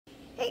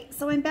Alright,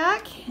 so I'm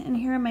back, and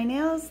here are my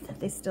nails.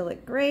 They still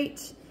look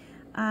great.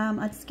 I'm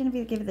just going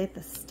to give you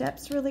the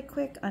steps really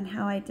quick on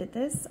how I did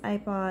this. I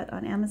bought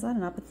on Amazon,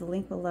 and I'll put the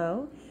link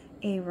below,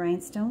 a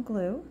Rhinestone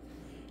Glue.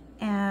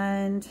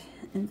 And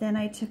then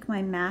I took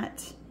my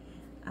matte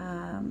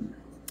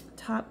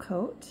top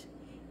coat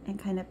and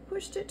kind of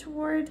pushed it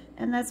toward,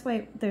 and that's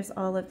why there's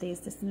all of these.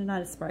 They're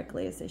not as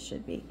sparkly as they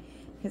should be,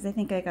 because I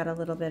think I got a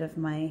little bit of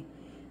my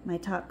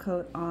top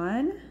coat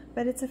on.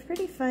 But it's a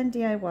pretty fun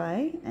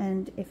DIY,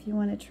 and if you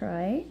want to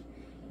try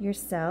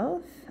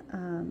yourself,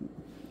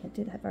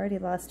 I've already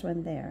lost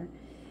one there,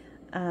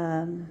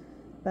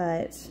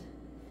 but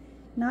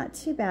not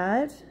too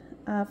bad.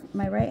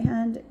 My right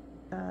hand,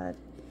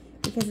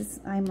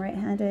 because I'm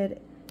right-handed,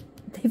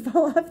 they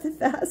fall off the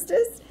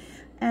fastest,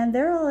 and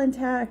they're all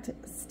intact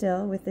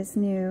still with this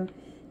new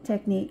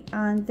technique.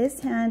 On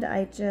this hand,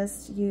 I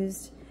just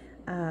used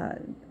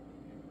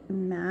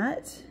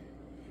matte,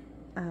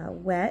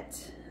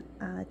 wet,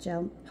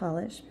 gel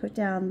polish, put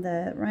down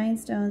the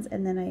rhinestones,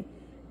 and then I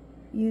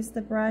used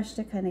the brush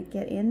to kind of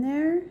get in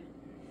there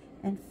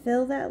and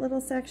fill that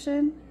little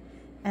section,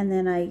 and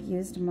then I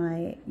used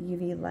my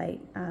UV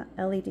light,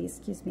 LED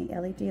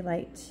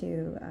light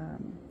to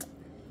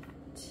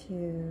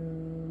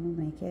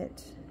make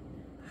it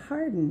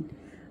harden.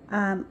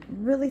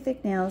 Really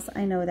thick nails,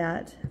 I know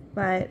that,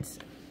 but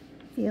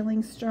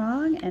feeling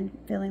strong and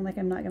feeling like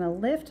I'm not going to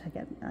lift. I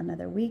get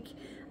another week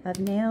of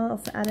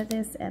nails out of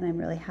this, and I'm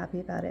really happy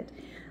about it.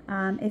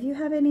 If you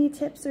have any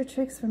tips or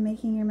tricks for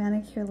making your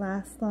manicure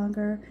last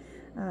longer,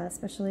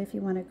 especially if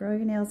you want to grow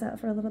your nails out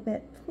for a little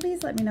bit,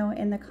 please let me know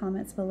in the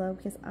comments below,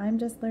 because I'm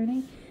just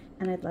learning,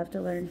 and I'd love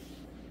to learn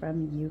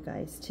from you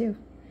guys too.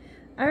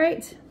 All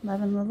right,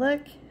 loving the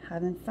look,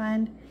 having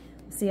fun.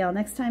 See y'all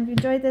next time. If you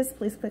enjoyed this,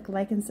 please click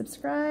like and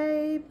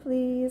subscribe,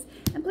 please.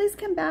 And please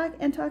come back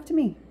and talk to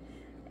me.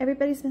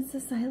 Everybody's been so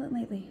silent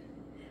lately.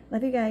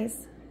 Love you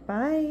guys.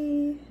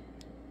 Bye.